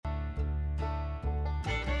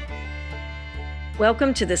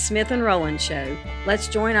Welcome to the Smith and Rowland Show. Let's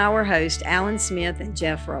join our host, Alan Smith and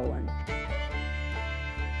Jeff Rowland.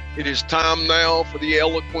 It is time now for the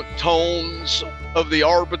eloquent tones of the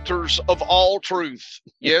arbiters of all truth.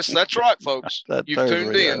 Yes, that's right, folks. You've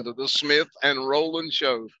tuned in to the Smith and Rowland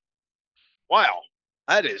Show. Wow,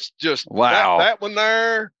 that is just, that one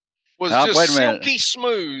there was just silky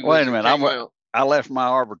smooth. Wait a minute. I left my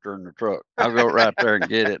arbiter in the truck. I'll go right there and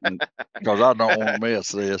get it because I don't want to miss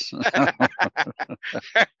this.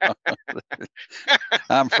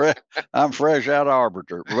 I'm fresh out of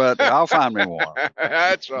arbiter, but I'll find me one.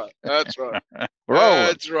 That's right. That's right. Rowland,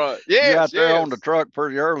 that's right. Yes, you got there on the truck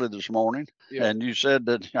pretty early this morning, and you said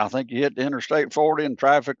that I think you hit the Interstate 40 and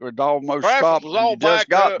traffic was almost stopped. Was all just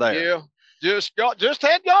got up, there. Yeah. Just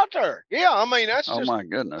had got there. Yeah, I mean that's my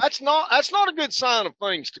goodness. That's not a good sign of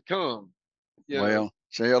things to come. Well,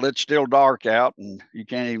 it's still dark out, and you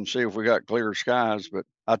can't even see if we got clear skies. But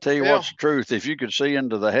I tell you what's the truth: if you could see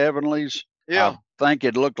into the heavenlies, I think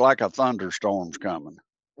it looked like a thunderstorm's coming.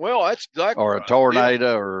 Well, that's exactly or a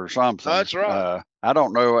tornado or something. That's right. I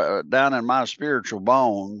don't know. Down in my spiritual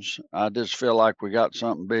bones, I just feel like we got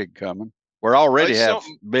something big coming. We already have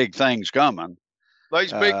big things coming.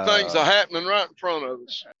 These big things are happening right in front of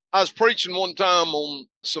us. I was preaching one time on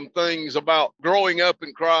some things about growing up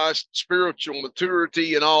in Christ, spiritual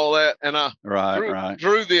maturity and all that. And I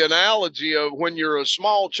drew the analogy of when you're a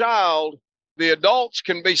small child, the adults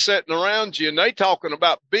can be sitting around you and they talking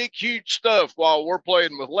about big, huge stuff while we're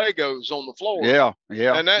playing with Legos on the floor. Yeah.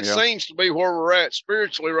 And that seems to be where we're at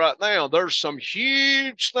spiritually right now. There's some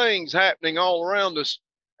huge things happening all around us.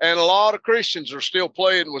 And a lot of Christians are still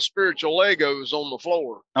playing with spiritual Legos on the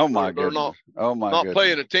floor. Oh my goodness! They're not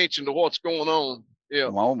paying attention to what's going on. Yeah.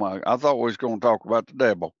 Oh my! I thought we was going to talk about the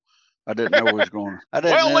devil. I didn't know we was going to.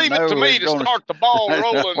 Well, leave it to me to start the ball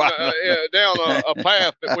rolling down a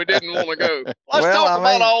path that we didn't want to go. Let's talk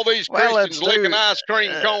about all these Christians licking ice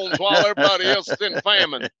cream cones while everybody else is in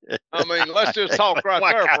famine. I mean, let's just talk right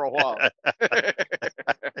there for a while.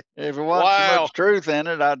 If it wasn't so much truth in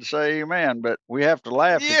it, I'd say amen. But we have to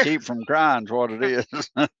laugh to keep from crying is what it is.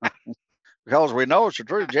 Because we know it's the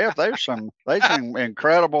truth, Jeff. There's some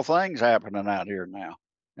incredible things happening out here now.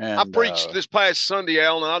 And, I preached this past Sunday,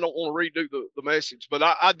 Alan, and I don't want to redo the message, but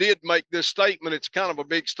I did make this statement. It's kind of a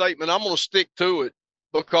big statement. I'm going to stick to it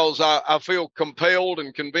because I feel compelled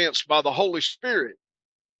and convinced by the Holy Spirit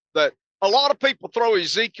that a lot of people throw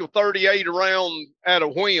Ezekiel 38 around at a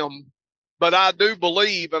whim, but I do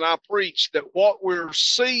believe and I preach that what we're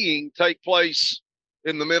seeing take place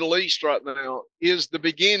in the Middle East right now is the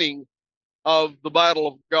beginning of the battle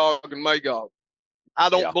of Gog and Magog. I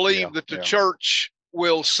don't believe that the church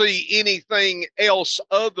will see anything else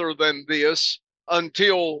other than this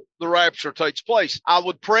until the rapture takes place. I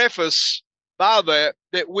would preface by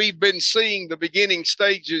that we've been seeing the beginning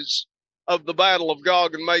stages of the battle of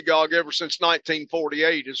Gog and Magog ever since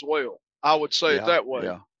 1948 as well. I would say it that way.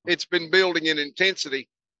 Yeah. It's been building in intensity,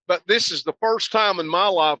 but this is the first time in my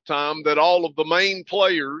lifetime that all of the main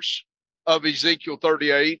players of Ezekiel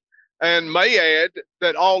 38, and may add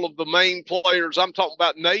that all of the main players, I'm talking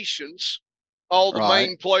about nations, all the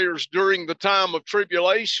main players during the time of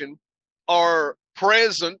tribulation are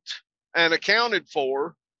present and accounted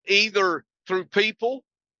for either through people,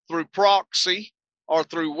 through proxy, or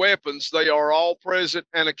through weapons. They are all present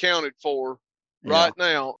and accounted for right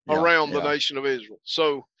now around the nation of Israel.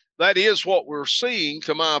 So that is what we're seeing,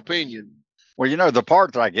 to my opinion. Well, the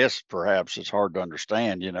part that I guess perhaps it's hard to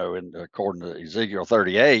understand, and according to Ezekiel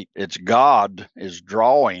 38, it's God is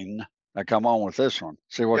drawing. Now come on with this one.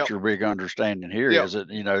 See what your big understanding here is.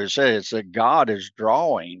 It says that God is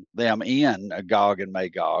drawing them in Gog and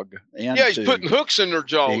Magog. He's putting hooks in their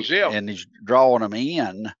jaws. And he's drawing them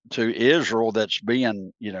in to Israel. That's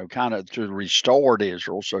being, kind of to restored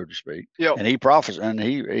Israel, so to speak. Yeah. And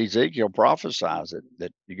Ezekiel prophesies it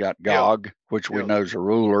that you got Gog, which we know is a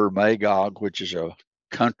ruler, Magog, which is a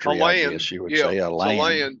country, I guess you would say, a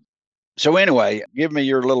land. So anyway, give me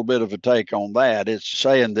your little bit of a take on that. It's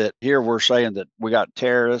saying that here we're saying that we got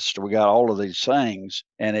terrorists, we got all of these things.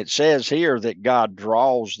 And it says here that God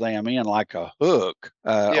draws them in like a hook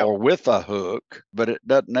or with a hook, but it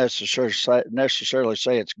doesn't necessarily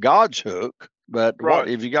say it's God's hook. But what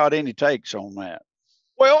have you got any takes on that?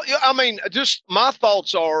 Well, I mean, just my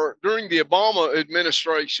thoughts are during the Obama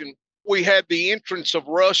administration, we had the entrance of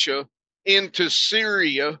Russia into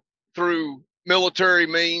Syria through military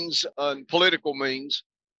means and political means.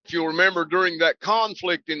 If you remember, during that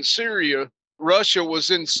conflict in Syria, Russia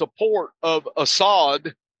was in support of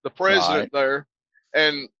Assad, the president there,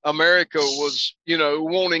 and America was,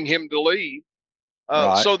 wanting him to leave.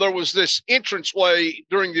 So there was this entranceway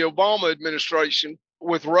during the Obama administration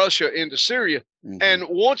with Russia into Syria. Mm-hmm. And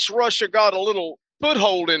once Russia got a little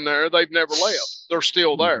foothold in there, they've never left. They're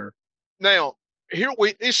still there. Mm-hmm. Now,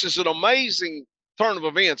 this is an amazing turn of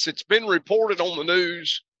events. It's been reported on the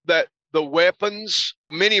news that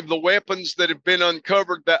many of the weapons that have been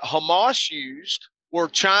uncovered that Hamas used were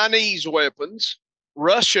Chinese weapons,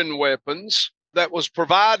 Russian weapons that was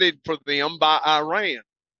provided for them by Iran.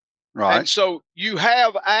 Right. And so you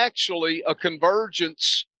have actually a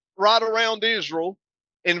convergence right around Israel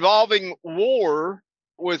involving war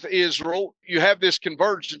with Israel. You have this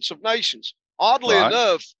convergence of nations. Oddly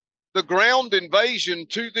enough, the ground invasion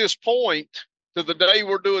to this point, to the day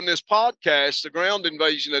we're doing this podcast, the ground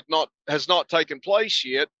invasion has not taken place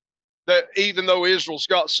yet. That even though Israel's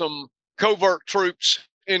got some covert troops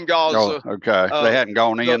in Gaza. Oh, okay. They hadn't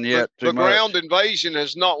gone in yet. The ground invasion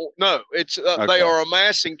has not. No, it's they are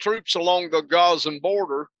amassing troops along the Gazan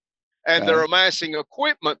border, and they're amassing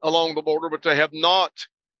equipment along the border, but they have not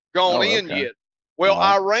gone in yet. Well,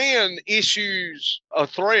 Iran issues a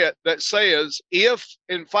threat that says if,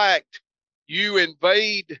 in fact, you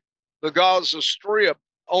invade the Gaza Strip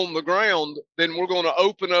on the ground, then we're going to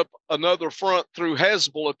open up another front through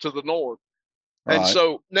Hezbollah to the north. Right. And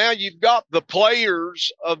so now you've got the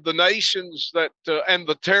players of the nations that and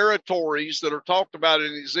the territories that are talked about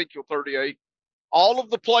in Ezekiel 38. All of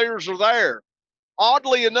the players are there.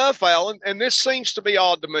 Oddly enough, Alan, and this seems to be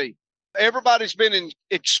odd to me, everybody's been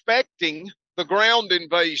expecting the ground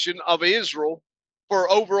invasion of Israel for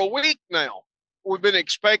over a week now. We've been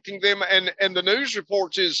expecting them, and the news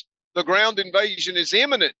reports is the ground invasion is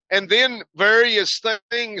imminent. And then various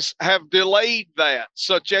things have delayed that,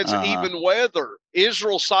 such as even weather.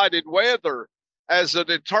 Israel cited weather as a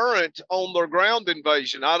deterrent on their ground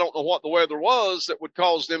invasion. I don't know what the weather was that would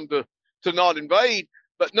cause them to not invade,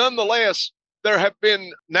 but nonetheless, there have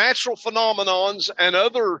been natural phenomenons and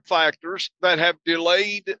other factors that have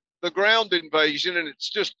delayed the ground invasion. And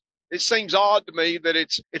it seems odd to me that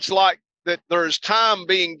it's like that there's time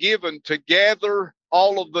being given to gather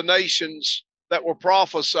all of the nations that were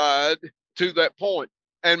prophesied to that point.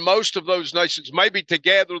 And most of those nations, maybe to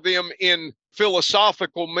gather them in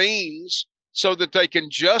philosophical means so that they can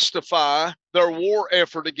justify their war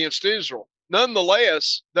effort against Israel.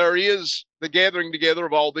 Nonetheless, there is the gathering together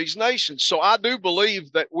of all these nations. So I do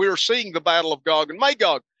believe that we're seeing the battle of Gog and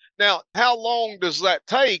Magog. Now, how long does that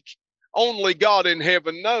take? Only God in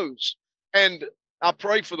heaven knows. And I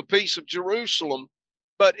pray for the peace of Jerusalem.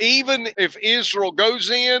 But even if Israel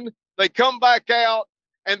goes in, they come back out,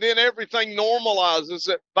 and then everything normalizes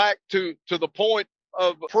it back to the point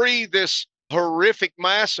of this horrific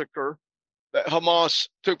massacre that Hamas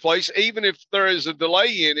took place. Even if there is a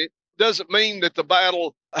delay in it, doesn't mean that the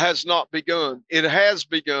battle has not begun. It has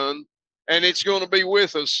begun, and it's going to be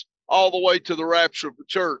with us all the way to the rapture of the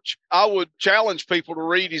church. I would challenge people to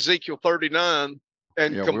read Ezekiel 39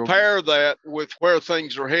 and compare that with where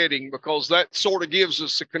things are heading, because that sort of gives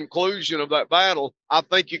us the conclusion of that battle. I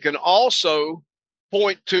think you can also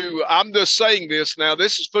point to, I'm just saying this now,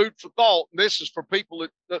 this is food for thought. This is for people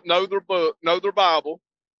that know their book, know their Bible.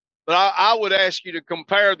 But I would ask you to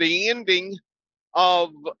compare the ending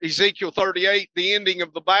of Ezekiel 38, the ending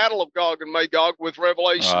of the battle of Gog and Magog, with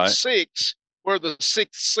Revelation 6, where the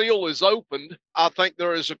sixth seal is opened. I think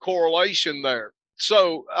there is a correlation there.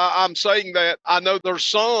 So I'm saying that I know there's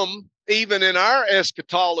some, even in our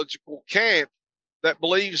eschatological camp, that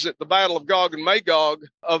believes that the battle of Gog and Magog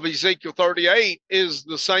of Ezekiel 38 is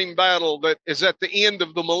the same battle that is at the end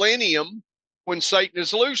of the millennium when Satan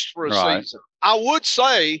is loosed for a season. I would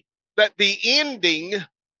say that the ending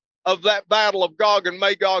of that battle of Gog and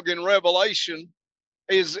Magog in Revelation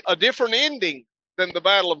is a different ending than the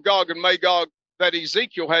battle of Gog and Magog that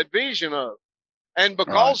Ezekiel had vision of. And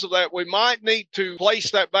because of that, we might need to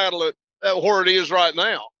place that battle at where it is right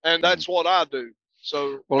now. And that's what I do.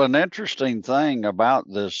 So, well, an interesting thing about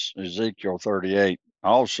this Ezekiel 38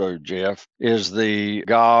 also, Jeff, is the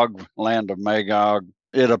Gog, land of Magog.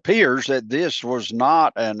 It appears that this was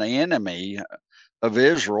not an enemy of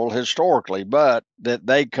Israel historically, but that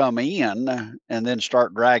they come in and then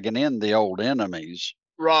start dragging in the old enemies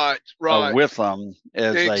with them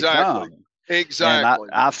as they come. Exactly.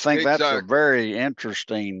 And I think that's a very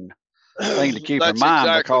interesting thing to keep in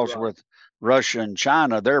mind, because with Russia and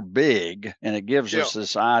China, they're big, and it gives us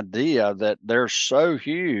this idea that they're so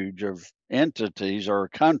huge of entities or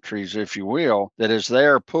countries, if you will, that as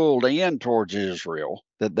they're pulled in towards Israel,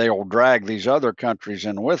 that they'll drag these other countries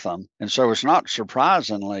in with them. And so it's not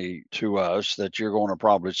surprisingly to us that you're going to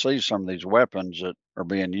probably see some of these weapons that are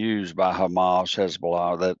being used by Hamas,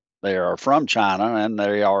 Hezbollah, that They are from China and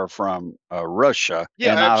they are from Russia.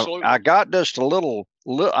 Yeah, and absolutely. I got just a little,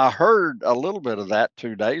 I heard a little bit of that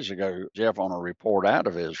 2 days ago, Jeff, on a report out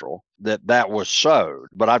of Israel that was so.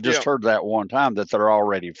 But I've just heard that one time that they're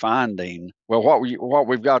already finding. Well, what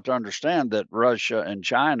we've got to understand that Russia and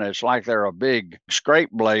China, it's like they're a big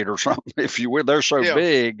scrape blade or something, if you will. They're so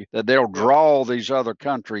big that they'll draw these other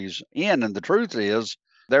countries in. And the truth is,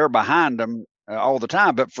 they're behind them all the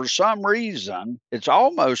time. But for some reason, it's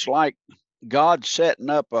almost like God's setting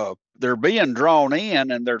up they're being drawn in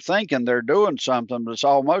and they're thinking they're doing something, but it's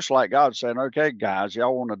almost like God saying, okay, guys,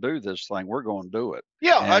 y'all want to do this thing, we're going to do it.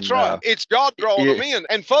 Yeah, and that's right. It's God drawing them in.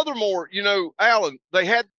 And furthermore, Alan, they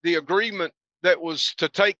had the agreement that was to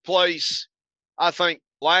take place, I think,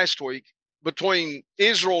 last week between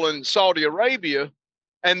Israel and Saudi Arabia,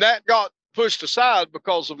 and that got pushed aside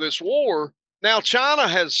because of this war. Now China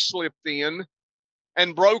has slipped in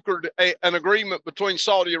and brokered an agreement between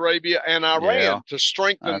Saudi Arabia and Iran to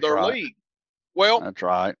strengthen their lead. Well, that's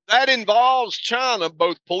right. That involves China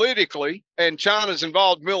both politically, and China's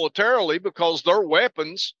involved militarily because their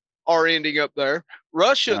weapons are ending up there.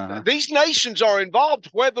 Russia, these nations are involved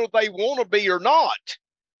whether they want to be or not.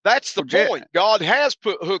 That's the point. God has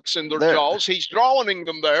put hooks in their jaws. He's drawing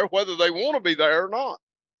them there whether they want to be there or not.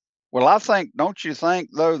 Well, don't you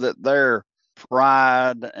think, though, that their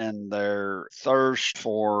pride and their thirst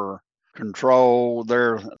for control,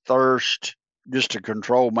 their thirst just to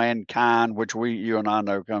control mankind, which you and I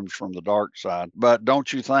know comes from the dark side. But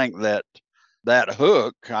don't you think that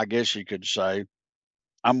hook, I guess you could say,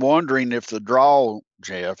 I'm wondering if the draw,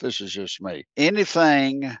 Jeff, this is just me,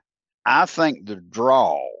 anything, I think the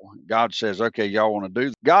draw, God says, okay, y'all want to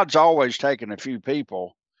do, God's always taken a few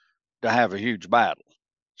people to have a huge battle.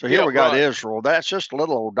 So here we got Israel. That's just a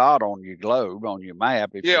little old dot on your globe, on your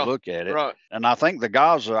map, if you look at it. Right. And I think the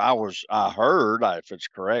Gaza, I heard, if it's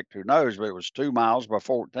correct, who knows, but it was 2 miles by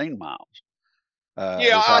 14 miles.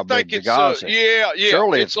 I think it's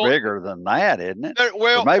Surely it's bigger than that, isn't it?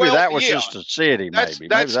 Maybe that was just a city.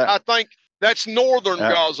 I think that's northern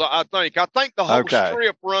Gaza. I think the whole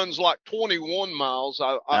strip runs like 21 miles.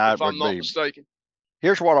 If I'm not mistaken.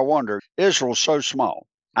 Here's what I wonder: Israel's so small.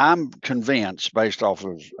 I'm convinced, based off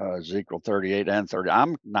of Ezekiel 38 and 30,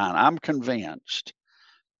 I'm convinced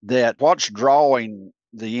that what's drawing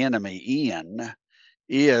the enemy in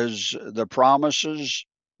is the promises,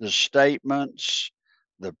 the statements,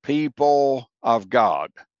 the people of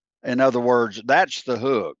God. In other words, that's the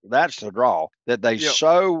hook, that's the draw, that they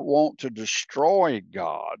so want to destroy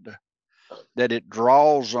God that it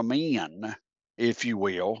draws them in, if you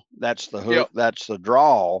will. That's the hook, that's the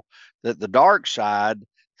draw, that the dark side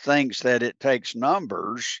thinks that it takes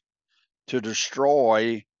numbers to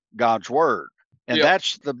destroy God's word. And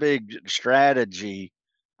that's the big strategy,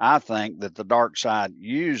 I think, that the dark side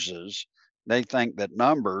uses. They think that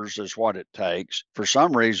numbers is what it takes. For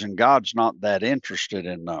some reason, God's not that interested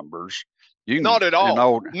in numbers. Not at all.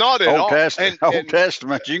 Old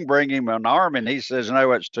Testament, you can bring him an army and he says,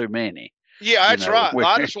 no, it's too many. Yeah, that's right.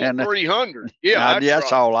 I just want 300. Yeah,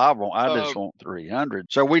 that's all I want. I just want 300.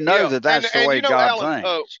 So we know that's the way God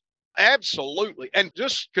thinks. Absolutely. And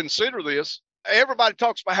just consider this. Everybody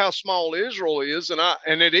talks about how small Israel is, and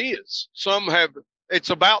it is. It's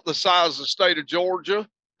about the size of the state of Georgia,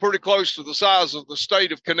 pretty close to the size of the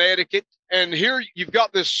state of Connecticut. And here you've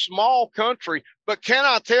got this small country. But can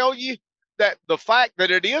I tell you that the fact that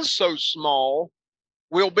it is so small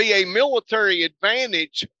will be a military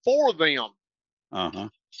advantage for them.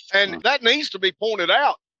 And that needs to be pointed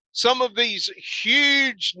out. Some of these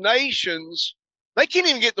huge nations, they can't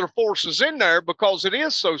even get their forces in there because it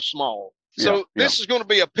is so small. So this is going to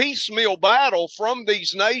be a piecemeal battle from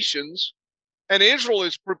these nations. And Israel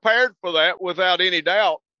is prepared for that without any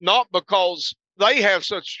doubt, not because they have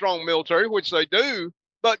such strong military, which they do,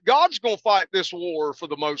 but God's going to fight this war for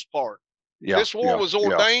the most part. This war was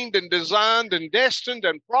ordained and designed and destined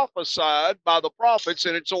and prophesied by the prophets,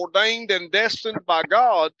 and it's ordained and destined by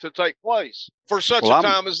God to take place for such a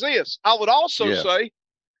time as this. I would also say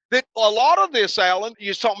that a lot of this, Alan,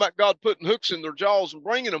 you're talking about God putting hooks in their jaws and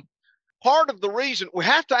bringing them. Part of the reason, we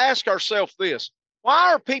have to ask ourselves this: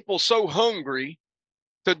 why are people so hungry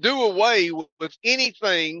to do away with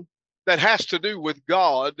anything that has to do with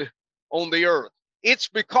God on the earth? It's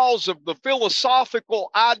because of the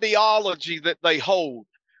philosophical ideology that they hold,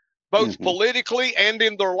 both politically and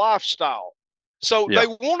in their lifestyle. So they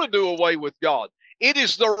want to do away with God. It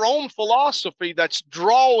is their own philosophy that's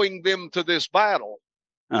drawing them to this battle.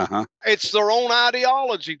 It's their own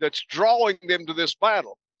ideology that's drawing them to this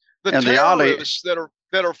battle. The terrorists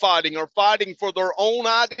that are fighting for their own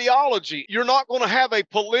ideology. You're not going to have a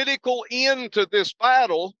political end to this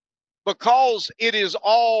battle because it is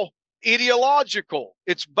all ideological.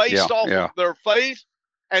 It's based off of their faith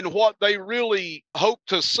and what they really hope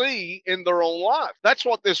to see in their own life. That's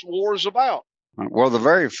what this war is about. Well, the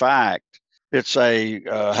very fact, it's a,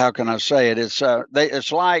 how can I say it?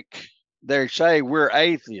 It's like they say we're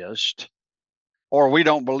atheist or we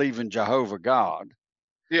don't believe in Jehovah God.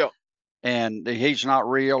 Yeah. And he's not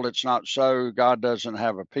real. It's not so. God doesn't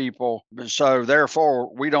have a people. So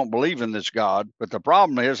therefore, we don't believe in this God. But the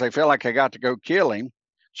problem is they feel like they got to go kill him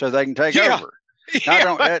so they can take over. It's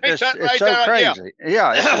so crazy.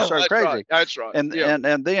 Yeah, it's just so crazy. Right. That's right. And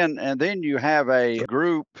then you have a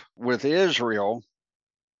group with Israel.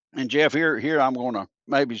 And Jeff, here I'm going to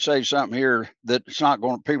maybe say something here that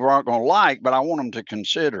people aren't going to like, but I want them to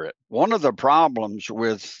consider it. One of the problems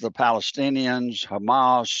with the Palestinians,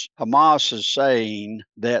 Hamas is saying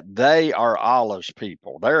that they are Allah's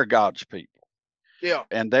people. They're God's people. Yeah.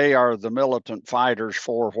 And they are the militant fighters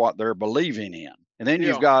for what they're believing in. And then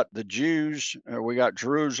you've got the Jews, we got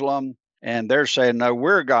Jerusalem, and they're saying, no,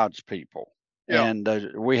 we're God's people. Yeah.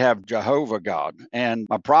 And we have Jehovah God. And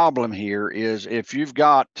my problem here is if you've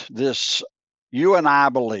got this, you and I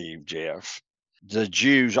believe, Jeff, the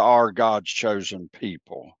Jews are God's chosen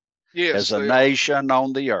people. Yes, as a nation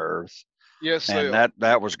on the earth. Yes, and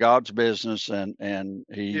that was God's business, and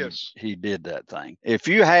he did that thing. If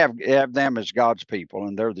you have them as God's people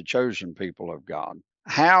and they're the chosen people of God,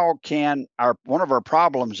 how can one of our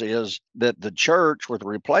problems is that the church with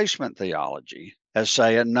replacement theology is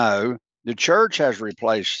saying no. The church has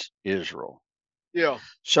replaced Israel. Yeah.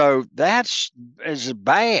 So that's as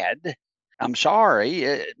bad. I'm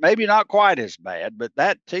sorry, maybe not quite as bad, but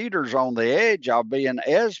that teeters on the edge of being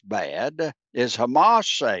as bad as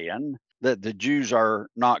Hamas saying that the Jews are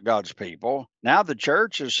not God's people. Now the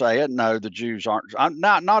church is saying, no, the Jews aren't.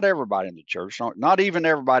 Not everybody in the church, not even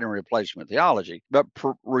everybody in replacement theology, but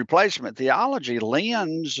replacement theology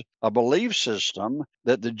lends a belief system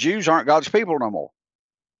that the Jews aren't God's people no more.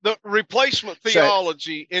 The replacement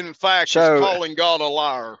theology, in fact, is calling God a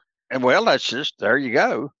liar. And well, that's just, there you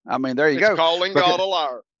go. I mean, there you go. It's calling God a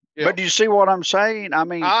liar. Yeah. But do you see what I'm saying? I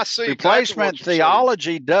mean, I see replacement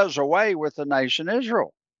theology does away with the nation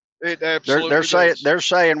Israel. It absolutely does. They're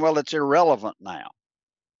saying, well, it's irrelevant now.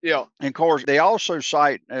 Yeah. And of course, they also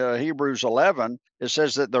cite Hebrews 11. It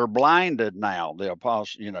says that they're blinded now, the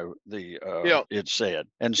apostle, it said.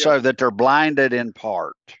 And so that they're blinded in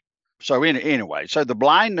part. So anyway, so the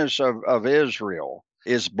blindness of Israel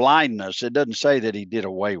is blindness. It doesn't say that he did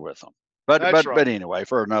away with them. But anyway,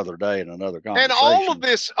 for another day and another conversation.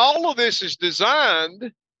 And all of this is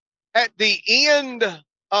designed at the end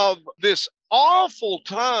of this awful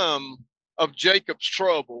time of Jacob's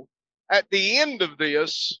trouble. At the end of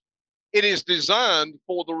this, it is designed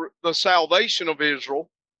for the salvation of Israel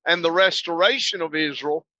and the restoration of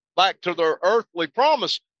Israel back to their earthly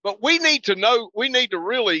promise. But we need to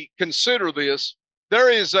really consider this. There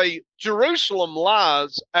is Jerusalem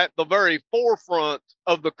lies at the very forefront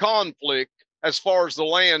of the conflict as far as the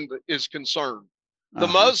land is concerned. The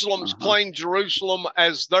Muslims claim Jerusalem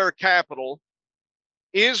as their capital.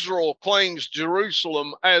 Israel claims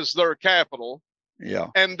Jerusalem as their capital. Yeah.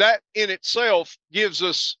 And that in itself gives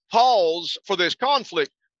us pause for this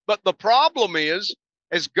conflict. But the problem is,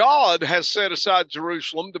 as God has set aside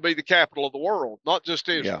Jerusalem to be the capital of the world, not just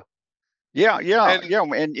Israel. Yeah.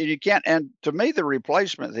 And you can't. And to me, the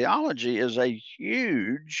replacement theology is a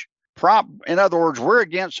huge problem. In other words, we're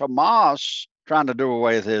against Hamas trying to do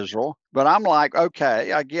away with Israel. But I'm like,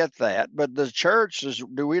 okay, I get that. But the church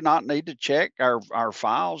do we not need to check our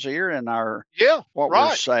files here and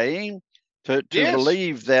we're saying to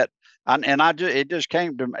believe that? It just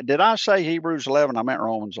came to me. Did I say Hebrews 11? I meant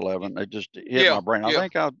Romans 11. It just hit my brain. I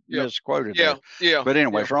think I misquoted that. Yeah. But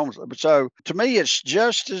anyway, Romans. So to me, it's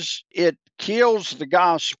just as it kills the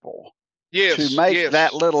gospel to make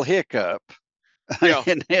that little hiccup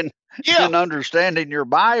in understanding your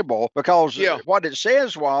Bible, because what it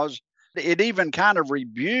says was, it even kind of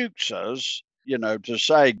rebukes us, to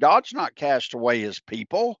say God's not cast away his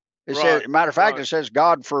people. It says, matter of fact, it says,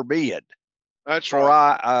 God forbid. That's For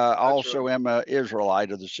I also am an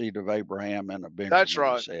Israelite of the seed of Abraham and of Benjamin. That's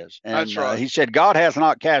right. It says. And he said, God hath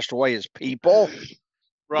not cast away his people.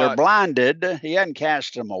 They're blinded. He hadn't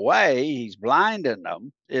cast them away. He's blinding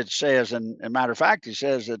them. It says, and matter of fact, he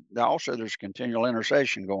says that also there's continual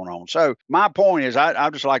intercession going on. So my point is, I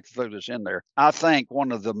just like to throw this in there. I think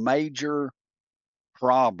one of the major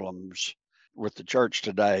problems with the church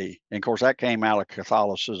today, and of course that came out of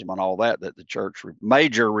Catholicism and all that the church,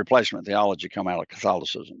 major replacement theology come out of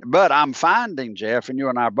Catholicism. But I'm finding, Jeff, and you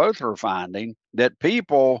and I both are finding, that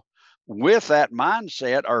people with that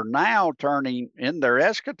mindset are now turning in their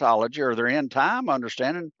eschatology or their end time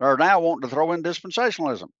understanding, are now wanting to throw in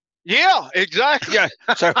dispensationalism. Yeah, exactly.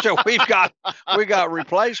 so we've got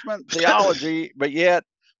replacement theology, but yet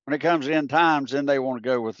when it comes to end times, then they want to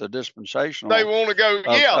go with the dispensational. They want to go,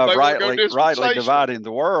 rightly dividing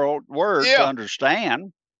the word to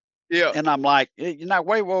understand. Yeah. And I'm like,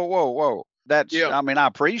 wait, whoa. That's, I mean, I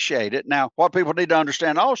appreciate it. Now, what people need to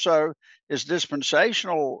understand also is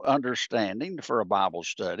dispensational understanding for a Bible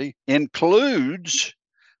study includes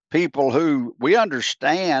people who we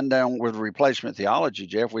understand with replacement theology,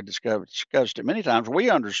 Jeff, we discussed it many times. We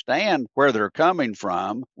understand where they're coming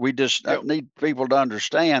from. We just need people to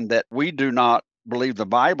understand that we do not believe the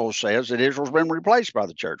Bible says that Israel's been replaced by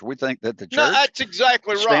the church. We think that the church that's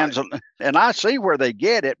exactly stands, right. And I see where they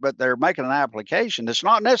get it, but they're making an application that's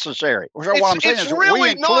not necessary. So what I'm saying is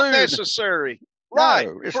really not necessary. Right.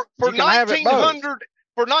 No, for 1900,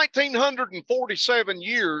 for 1947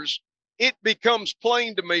 years, it becomes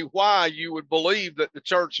plain to me why you would believe that the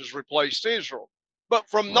church has replaced Israel. But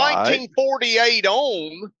from 1948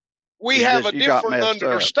 on, we have a different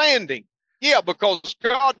understanding. Yeah, because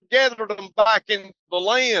God gathered them back into the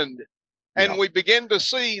land, and we begin to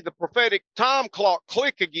see the prophetic time clock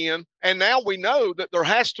click again. And now we know that there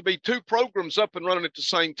has to be two programs up and running at the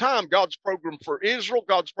same time. God's program for Israel,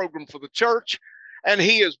 God's program for the church. And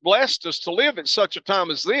he has blessed us to live at such a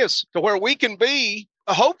time as this, to where we can be,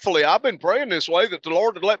 hopefully, I've been praying this way, that the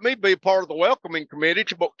Lord would let me be part of the welcoming committee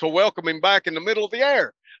to welcome him back in the middle of the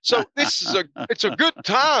air. So this is it's a good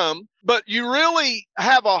time, but you really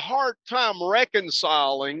have a hard time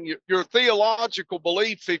reconciling your theological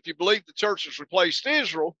belief, if you believe the church has replaced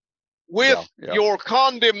Israel, with your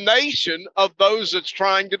condemnation of those that's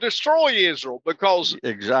trying to destroy Israel, because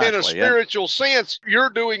in a spiritual sense, you're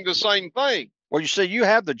doing the same thing. Well, you see, you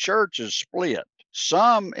have the churches split.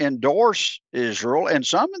 Some endorse Israel and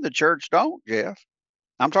some in the church don't, Jeff.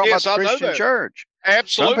 I'm talking about the Christian church.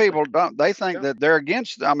 Absolutely. Some people don't. They think that they're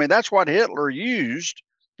against. I mean, that's what Hitler used.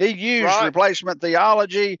 He used replacement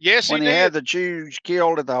theology when he had the Jews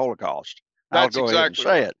killed at the Holocaust. I'll go ahead and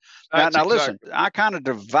say it. Now, listen, I kind of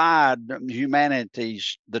divide the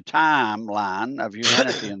timeline of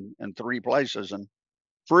humanity in three places. And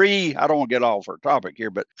I don't want to get off our topic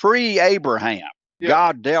here, but pre-Abraham,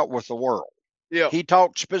 God dealt with the world. Yeah. He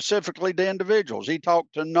talked specifically to individuals. He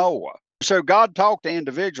talked to Noah. So God talked to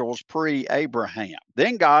individuals pre-Abraham.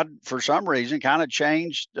 Then God, for some reason, kind of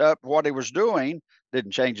changed up what he was doing.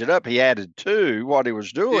 Didn't change it up. He added to what he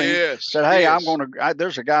was doing. Said, hey,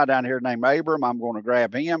 there's a guy down here named Abram. I'm going to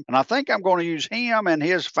grab him. And I think I'm going to use him and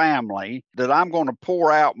his family that I'm going to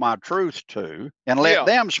pour out my truth to and let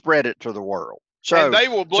them spread it to the world. So, and they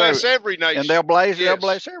will bless every nation. And they'll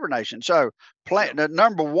bless every nation. So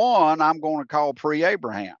number one, I'm going to call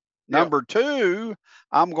pre-Abraham. Number two,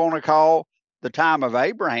 I'm going to call the time of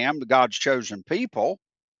Abraham, God's chosen people.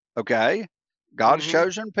 Okay. God's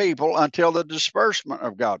chosen people until the disbursement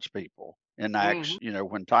of God's people in Acts,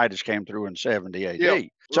 when Titus came through in 70 AD. Yeah,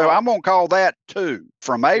 so I'm going to call that two.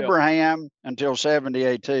 From Abraham until 70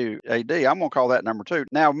 AD, I'm going to call that number two.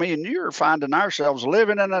 Now, me and you are finding ourselves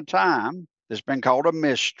living in a time that's been called a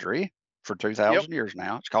mystery for 2,000 years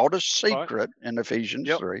now. It's called a secret in Ephesians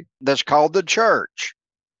 3. That's called the church.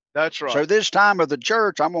 That's right. So this time of the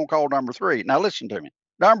church, I'm going to call number three. Now listen to me.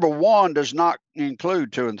 Number one does not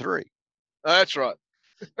include 2 and 3. That's right.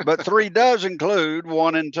 But 3 does include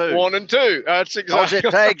 1 and 2. 1 and 2. That's exactly.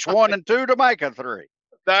 Because it takes 1 and 2 to make a 3.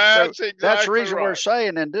 That's exactly. That's the reason right. We're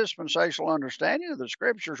saying in dispensational understanding of the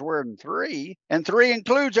scriptures, we're in 3, and 3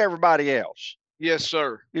 includes everybody else. Yes,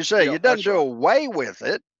 sir. You say it doesn't do away with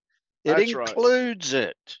it. It includes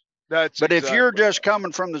it. But if you're just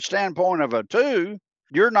coming from the standpoint of a 2,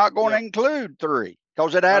 you're not going to include 3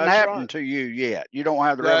 because it hadn't happened to you yet. You don't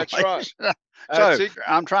have the revelation. Right. So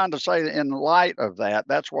I'm trying to say that in light of that,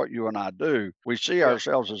 that's what you and I do. We see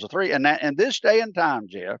ourselves as a 3. And that in this day and time,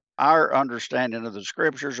 Jeff, our understanding of the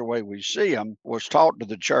scriptures, the way we see them, was taught to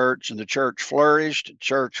the church, and the church flourished.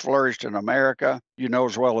 Church flourished in America. You know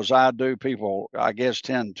as well as I do, people, I guess,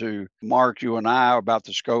 tend to mark you and I about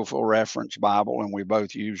the Scofield Reference Bible, and we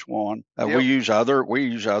both use one. We use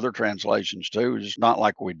other translations too. It's not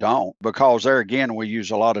like we don't, because there again, we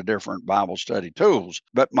use a lot of different Bible study tools.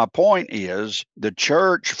 But my point is, the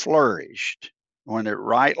church flourished when it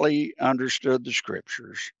rightly understood the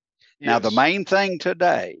scriptures. Now, the main thing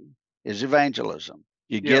today is evangelism.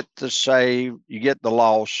 You get the saved, you get the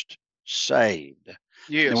lost saved.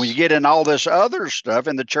 Yes. And when you get in all this other stuff,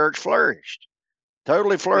 and the church flourished,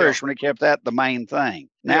 totally flourished when it kept that the main thing.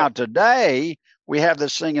 Now, today, we have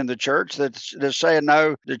this thing in the church that's saying,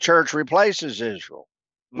 no, the church replaces Israel.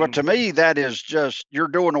 Well, to me, that is just, you're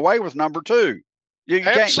doing away with number two. You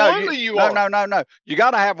Absolutely, you are. No. You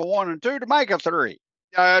got to have a 1 and 2 to make a 3.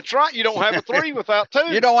 That's right. You don't have a 3 without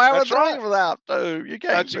 2. You don't have a 3 without 2. You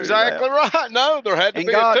can't. That's exactly right. No, there had to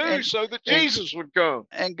be a 2 so that Jesus would come.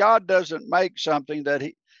 And God doesn't make something that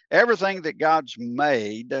everything that God's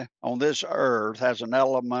made on this earth has an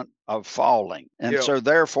element of falling. And so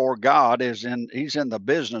therefore God he's in the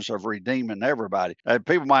business of redeeming everybody.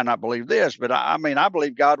 People might not believe this, but I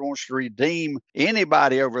believe God wants to redeem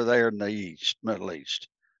anybody over there in the Middle East.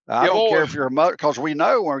 I don't care if you're a mother, because we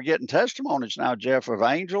know we're getting testimonies now, Jeff, of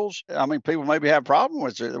angels. I mean, people maybe have a problem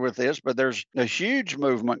with this, but there's a huge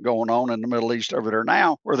movement going on in the Middle East over there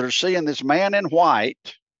now where they're seeing this man in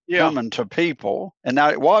white coming to people. And now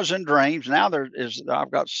it was in dreams. Now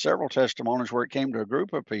I've got several testimonies where it came to a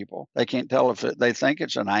group of people. They can't tell if they think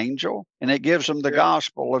it's an angel, and it gives them the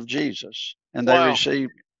gospel of Jesus. And they receive.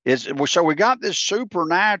 So we got this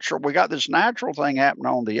supernatural, we got this natural thing happening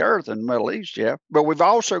on the earth in the Middle East, but we've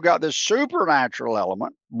also got this supernatural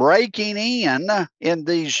element breaking in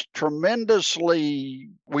these tremendously,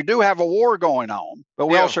 we do have a war going on, but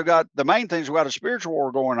we also got, the main things, we got a spiritual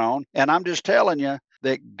war going on. And I'm just telling you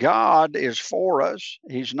that God is for us.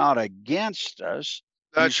 He's not against us.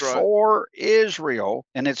 That's He's right. For Israel.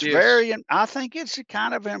 And it's I think it's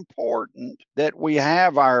kind of important that we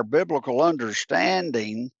have our biblical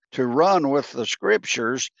understanding to run with the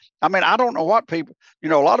scriptures. I mean, I don't know what people, a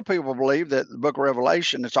lot of people believe that the book of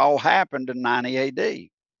Revelation, it's all happened in 90 AD.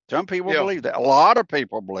 Some people believe that. A lot of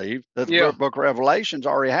people believe that the book of Revelation's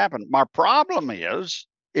already happened. My problem is,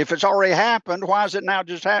 if it's already happened, why is it now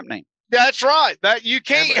just happening? That's right. That you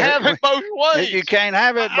can't have it both ways. You can't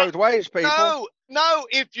have it both ways, people. No,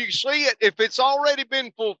 if you see it, if it's already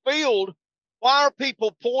been fulfilled, why are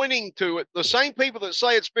people pointing to it? The same people that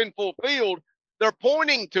say it's been fulfilled, they're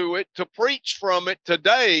pointing to it to preach from it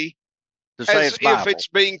today as if it's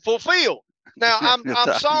being fulfilled. Now, I'm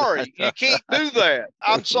sorry. You can't do that.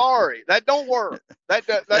 I'm sorry. That don't work. That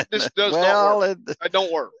just does not work. That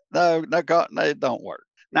don't work. No, it don't work.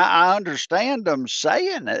 Now, I understand them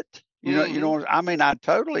saying it. I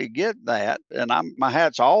totally get that, and my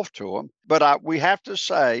hat's off to them. But we have to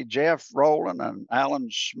say, Jeff Rowland and Alan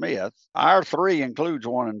Smith, our 3 includes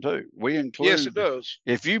 1 and 2. We include. Yes, it does.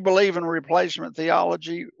 If you believe in replacement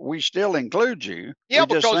theology, we still include you. Yeah,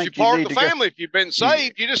 because you're part of the family. If you've been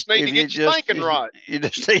saved, you just need to get your thinking right. You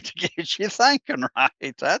just need to get your thinking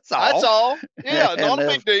right. That's all. That's all. Yeah, not a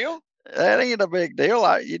big deal. That ain't a big deal.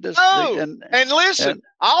 And listen,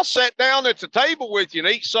 I'll sit down at the table with you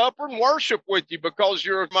and eat supper and worship with you because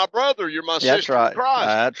you're my brother, you're my sister in Christ.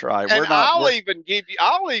 That's right. And I'll even give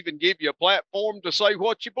you a platform to say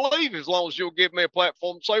what you believe, as long as you'll give me a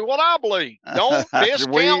platform to say what I believe. Don't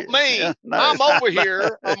discount me. Yeah, no. I'm over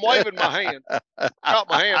here. I'm waving my hand. Got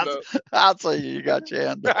my hand up. I see you got your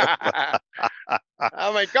hand up.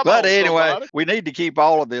 I mean, come on. But anyway, somebody. We need to keep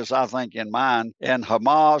all of this, I think, in mind. And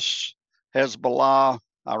Hamas, Hezbollah,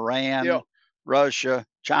 Iran, Russia,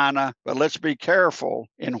 China. But let's be careful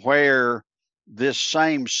in where this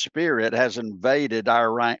same spirit has invaded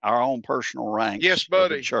our own personal ranks. Yes,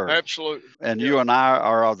 buddy. Of the church. Absolutely. And you and I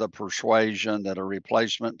are of the persuasion that a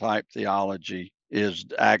replacement type theology is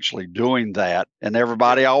actually doing that. And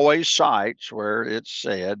everybody always cites where it's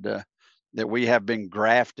said that we have been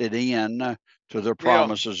grafted in to the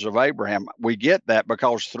promises of Abraham. We get that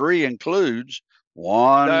because 3 includes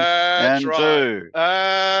 1 and 2.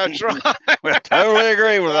 That's right. We totally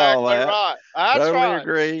agree with all that. Right. That's totally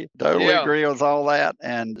agree. Totally agree with all that.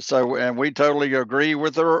 And we totally agree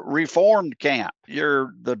with the Reformed camp.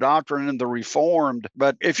 You're the doctrine in the Reformed.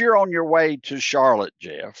 But if you're on your way to Charlotte,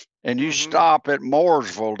 Jeff, and you stop at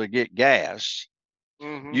Mooresville to get gas,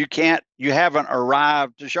 you haven't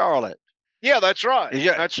arrived to Charlotte. Yeah, that's right.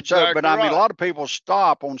 That's exactly right. A lot of people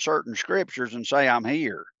stop on certain scriptures and say, I'm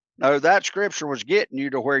here. No, that scripture was getting you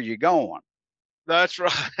to where you're going. That's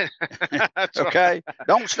right. That's okay. Right.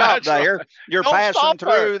 Don't stop there. Right. You're passing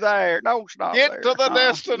through there. Don't stop there. Get to the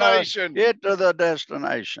destination. No, get to the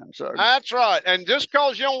destination. So that's right. And just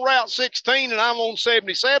because you're on Route 16 and I'm on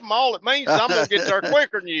 77, all it means is I'm going to get there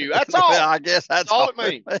quicker than you. That's all. I guess that's all it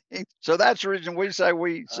means. So that's the reason we say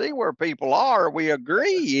we see where people are. We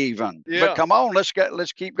agree even. Yeah. But come on, let's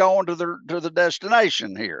keep going to the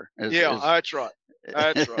destination here. That's right.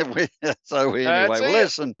 That's right. So anyway,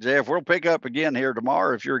 listen, Jeff, we'll pick up again here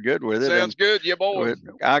tomorrow if you're good with it. Sounds good. Yeah, boy.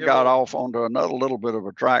 I got off onto another little bit of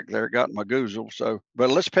a track there, got my goozle. So,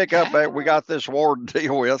 but let's pick up that we got this war to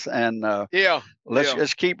deal with, and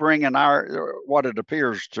let's keep bringing what it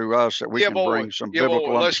appears to us that we can bring some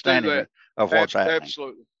biblical understanding of what's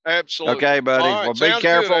happening. Absolutely. Okay, buddy. Right. Well, be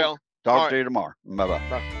careful. Good, Talk to you tomorrow. Bye-bye.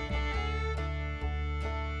 Bye.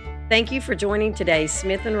 Thank you for joining today's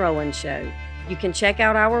Smith and Rowland Show. You can check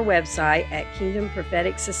out our website at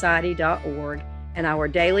kingdompropheticsociety.org and our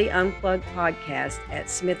daily Unplugged podcast at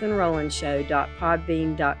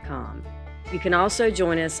smithandrowlandshow.podbean.com. You can also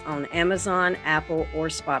join us on Amazon, Apple, or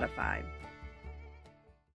Spotify.